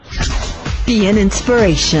Be an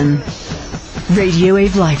inspiration. Radio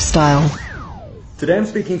Wave Lifestyle. Today I'm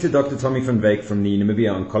speaking to Dr. Tommy van Wyk from the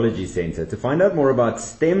Namibia Oncology Center to find out more about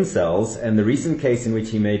stem cells and the recent case in which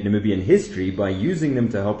he made Namibian history by using them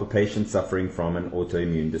to help a patient suffering from an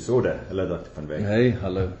autoimmune disorder. Hello, Dr. van Wyk. Hey,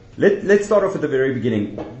 hello. Let's start off at the very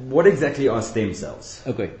beginning. What exactly are stem cells?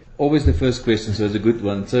 Okay, always the first question, so it's a good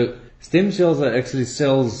one. So stem cells are actually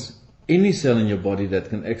cells, any cell in your body that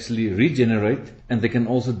can actually regenerate, and they can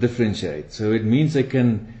also differentiate. So it means they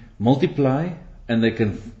can multiply and they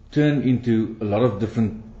can turn into a lot of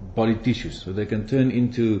different body tissues. So they can turn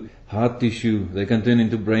into heart tissue, they can turn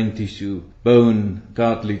into brain tissue, bone,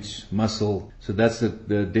 cartilage, muscle. So that's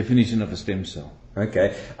the definition of a stem cell.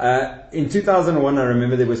 Okay. In 2001, I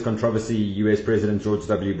remember there was controversy. US President George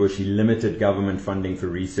W. Bush, he limited government funding for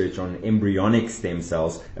research on embryonic stem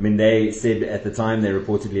cells. I mean, they said at the time they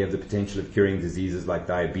reportedly have the potential of curing diseases like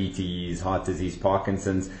diabetes, heart disease,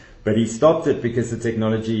 Parkinson's. But he stopped it because the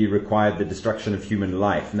technology required the destruction of human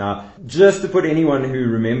life. Now, just to put anyone who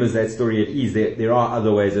remembers that story at ease, there are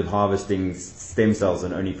other ways of harvesting stem cells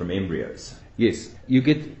than only from embryos. Yes, you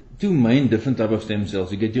get two main different type of stem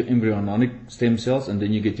cells. You get your embryonic stem cells and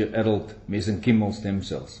then you get your adult mesenchymal stem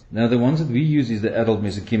cells. Now the ones that we use is the adult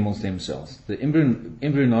mesenchymal stem cells. The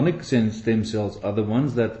embryonic stem cells are the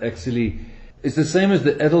ones that actually, it's the same as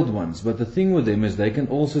the adult ones, but the thing with them is they can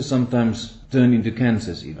also sometimes turn into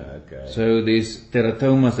cancers even. Okay. So there's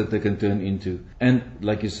teratomas that they can turn into. And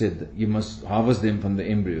like you said, you must harvest them from the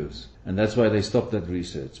embryos. And that's why they stopped that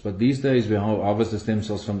research. But these days we harvest the stem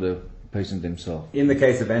cells from the patient themselves. In the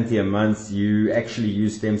case of Anthea Muntz, you actually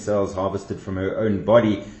use stem cells harvested from her own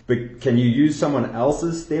body, but can you use someone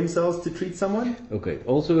else's stem cells to treat someone? Okay,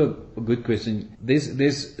 also a good question.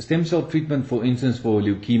 There's stem cell treatment, for instance, for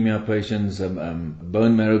leukemia patients,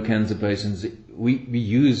 bone marrow cancer patients. We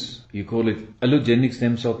use, you call it allogenic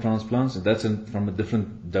stem cell transplants, and that's from a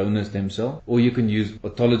different donor stem cell, or you can use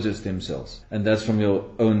autologous stem cells, and that's from your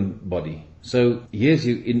own body. So yes,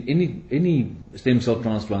 you in any stem cell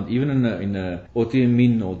transplant, even in a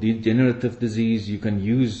autoimmune or degenerative disease, you can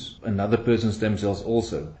use another person's stem cells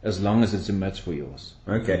also, as long as it's a match for yours.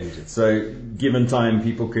 Okay, so given time,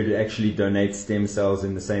 people could actually donate stem cells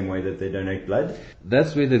in the same way that they donate blood?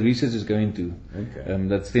 That's where the research is going to. Okay.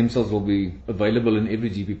 That stem cells will be available in every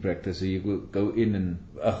GP practice. So you will go in and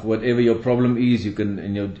whatever your problem is, you can,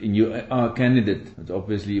 and you are a candidate.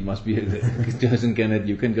 Obviously, you must be a chosen candidate.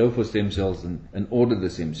 You can go for stem cells and order the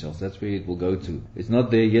stem cells. That's where it will go to. It's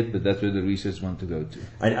not there yet, but that's where the research want to go to.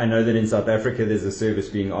 I know that in South Africa there's a service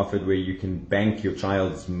being offered where you can bank your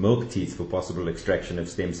child's milk teeth for possible extraction of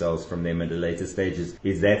stem cells from them at a later stages.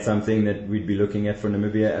 Is that something that we'd be looking at for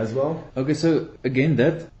Namibia as well? Okay, so again,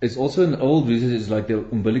 that is also an old research. It's like the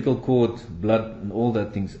umbilical cord, blood, and all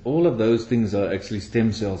that things. All of those things are actually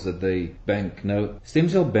stem cells that they bank. Now, stem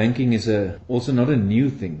cell banking is also not a new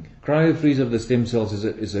thing. Cryo-freeze of the stem cells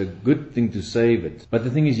is a good thing to save it. But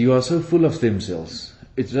the thing is, you are so full of stem cells.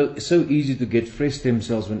 It's so easy to get fresh stem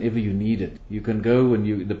cells whenever you need it. You can go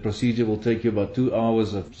and the procedure will take you about 2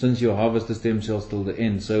 hours since you harvest the stem cells till the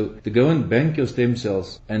end. So to go and bank your stem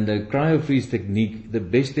cells, and the cryo-freeze technique, the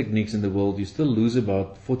best techniques in the world, you still lose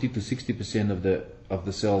about 40 to 60% of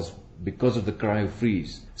the cells because of the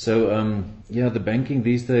cryo-freeze. So, the banking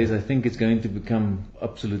these days, I think it's going to become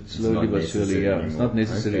obsolete slowly but surely. Yeah, it's not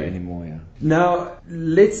necessary anymore. Yeah. Now,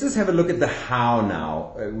 let's just have a look at the how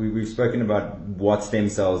now. We've spoken about what stem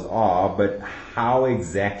cells are, but how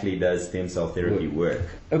exactly does stem cell therapy work?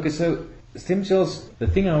 Okay, so stem cells, the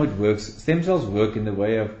thing how it works, stem cells work in the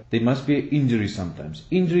way of, there must be an injury sometimes.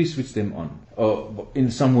 Injury switch them on, or in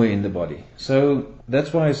some way in the body. So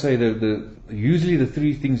that's why I say usually the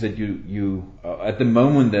three things that you at the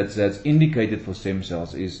moment that's indicated for stem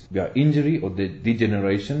cells is injury or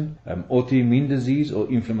degeneration, autoimmune disease, or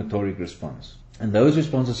inflammatory response. And those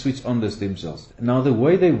responses switch on the stem cells. Now the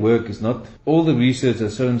way they work is not, all the research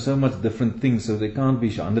has shown so much different things, so they can't be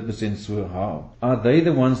 100% sure how. Are they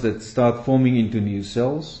the ones that start forming into new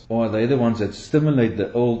cells, or are they the ones that stimulate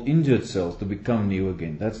the old injured cells to become new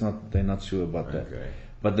again? They're not sure about that. Okay.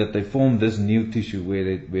 But that they form this new tissue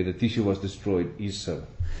where the tissue was destroyed is so.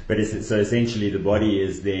 But so essentially the body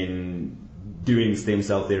is then doing stem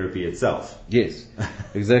cell therapy itself. Yes,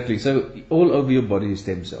 exactly. So all over your body is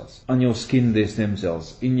stem cells. On your skin there's stem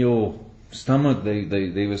cells. In your stomach,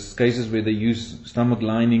 there was cases where they use stomach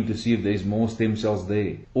lining to see if there's more stem cells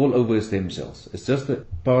there. All over stem cells. It's just a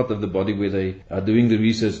part of the body where they are doing the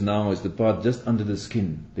research now is the part just under the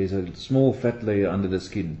skin. There's a small fat layer under the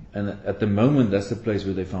skin. And at the moment, that's the place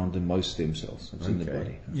where they found the most stem cells. It's in the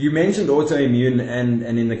body. You mentioned autoimmune, and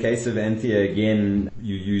in the case of Anthea, again,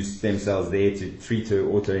 you use stem cells there to treat her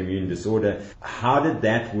autoimmune disorder. How did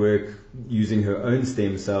that work using her own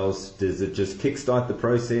stem cells? Does it just kickstart the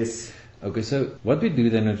process? Okay, so what we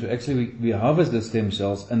do then is we harvest the stem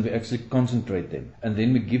cells and we actually concentrate them. And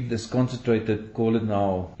then we give this concentrated, call it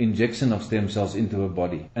now, injection of stem cells into her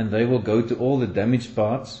body. And they will go to all the damaged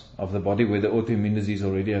parts of the body where the autoimmune disease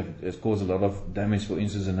already has caused a lot of damage, for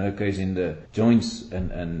instance, in her case, in the joints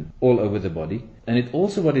and all over the body. And it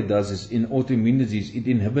also, what it does is, in autoimmune disease, it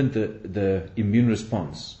inhibits the immune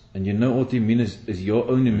response. And you know, autoimmune is your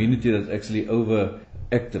own immunity that's actually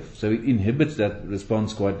overactive. So it inhibits that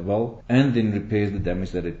response quite well and then repairs the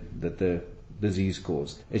damage that the disease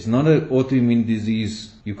caused. It's not an autoimmune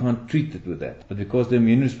disease, you can't treat it with that. But because the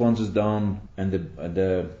immune response is down and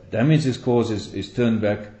the damage is caused is turned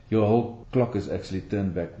back, your whole clock is actually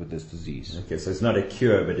turned back with this disease. Okay, so it's not a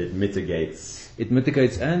cure, but it mitigates. It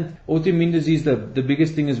mitigates, and autoimmune disease, the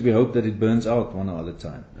biggest thing is we hope that it burns out one other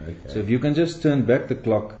time. Okay. So if you can just turn back the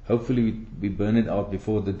clock, hopefully we burn it out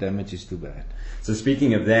before the damage is too bad. So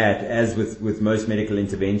speaking of that, as with most medical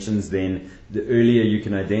interventions, then the earlier you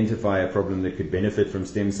can identify a problem that could benefit from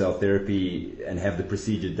stem cell therapy and have the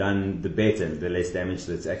procedure done, the better, the less damage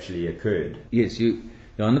that's actually occurred. Yes, you're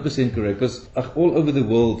 100% correct, because all over the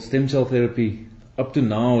world, stem cell therapy, up to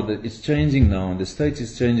now, it's changing now, and the States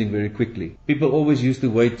is changing very quickly. People always used to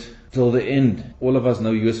wait till the end. All of us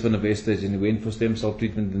know US van der Vestage, and he went for stem cell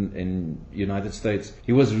treatment in United States.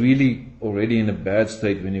 He was really already in a bad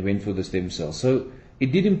state when he went for the stem cell. So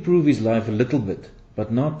it did improve his life a little bit,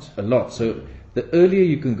 but not a lot. So the earlier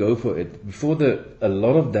you can go for it, before a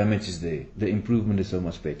lot of damage is there, the improvement is so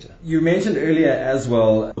much better. You mentioned earlier as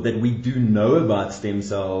well that we do know about stem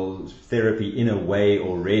cell therapy in a way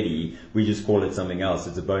already. We just call it something else.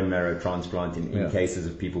 It's a bone marrow transplant in cases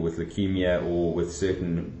of people with leukemia or with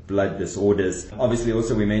certain blood disorders. Obviously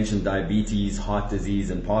also we mentioned diabetes, heart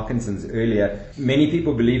disease and Parkinson's earlier. Many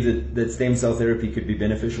people believe that stem cell therapy could be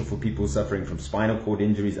beneficial for people suffering from spinal cord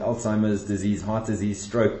injuries, Alzheimer's disease, heart disease,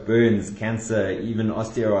 stroke, burns, cancer, even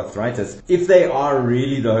osteoarthritis. If they are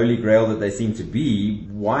really the holy grail that they seem to be,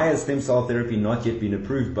 why has stem cell therapy not yet been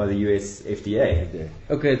approved by the US FDA?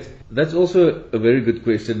 Okay, that's also a very good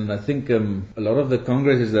question, and I think a lot of the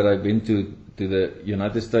congresses that I've been to the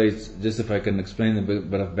United States, just if I can explain a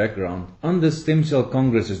bit of background, on the stem cell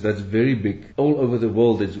congresses, that's very big. All over the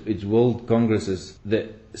world, it's world congresses. The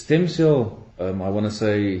stem cell I want to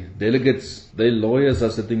say delegates, their lawyers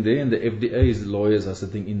are sitting there, and the FDA's lawyers are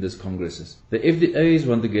sitting in these congresses. The FDA's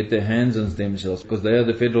want to get their hands on stem cells because they are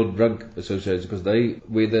the Federal Drug Association, because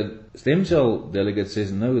where the stem cell delegate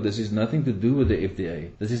says, no, this is nothing to do with the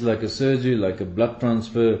FDA. This is like a surgery, like a blood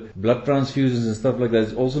transfer, blood transfusions and stuff like that.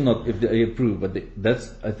 It's also not FDA approved, but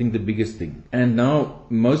that's, I think, the biggest thing. And now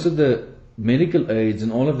most of the medical aids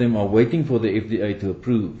and all of them are waiting for the FDA to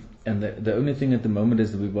approve. And the only thing at the moment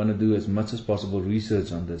is that we want to do as much as possible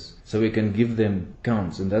research on this, so we can give them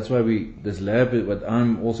counts. And that's why this lab, what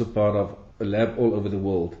I'm also part of, a lab all over the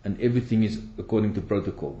world, and everything is according to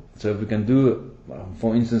protocol. So if we can do,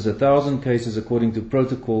 for instance, 1,000 cases according to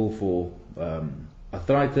protocol for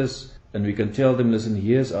arthritis, and we can tell them, listen,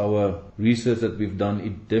 here's our research that we've done,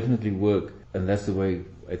 it definitely worked, and that's the way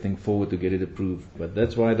I think forward to get it approved. But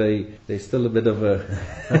that's why there's still a bit of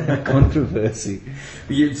a controversy.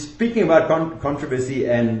 Speaking about controversy,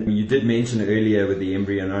 and you did mention earlier with the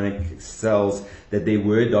embryonic cells that there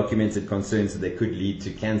were documented concerns that they could lead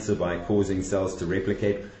to cancer by causing cells to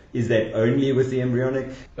replicate. Is that only with the embryonic?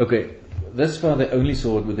 Okay, thus far they only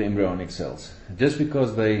saw it with the embryonic cells. Just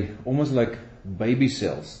because they almost like baby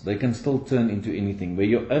cells, they can still turn into anything. Where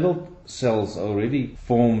your adult cells are already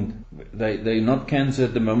formed, they're not cancer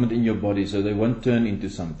at the moment in your body, so they won't turn into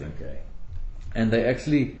something. Okay. And they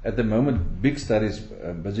actually, at the moment, big studies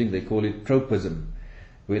buzzing, they call it tropism,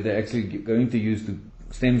 where they're actually going to use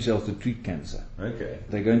stem cells to treat cancer. Okay.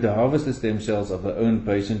 They're going to harvest the stem cells of their own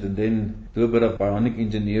patient and then do a bit of bionic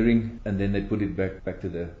engineering, and then they put it back to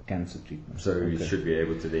the cancer treatment. So you should be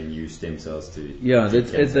able to then use stem cells to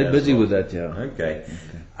they're busy with that, yeah. Okay.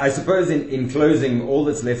 I suppose in closing, all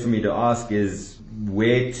that's left for me to ask is,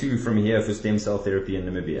 where to from here for stem cell therapy in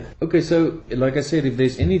Namibia? Okay, so like I said, if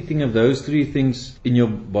there's anything of those three things in your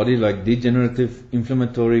body, like degenerative,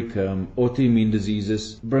 inflammatory, autoimmune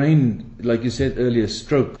diseases, brain, like you said earlier,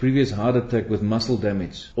 stroke, previous heart attack with muscle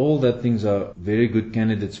damage, all that things are very good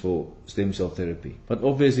candidates for stem cell therapy. But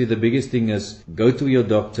obviously the biggest thing is go to your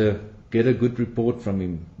doctor, get a good report from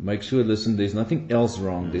him. Make sure, listen, there's nothing else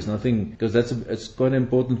wrong. There's nothing, because it's quite an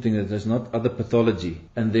important thing that there's not other pathology.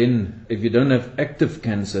 And then if you don't have active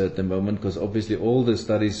cancer at the moment, because obviously all the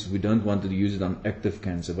studies, we don't want to use it on active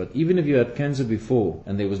cancer. But even if you had cancer before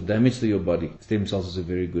and there was damage to your body, stem cells is a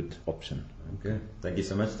very good option. Okay. Thank you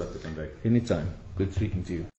so much, Dr. Van Dyk. Anytime. Good speaking to you.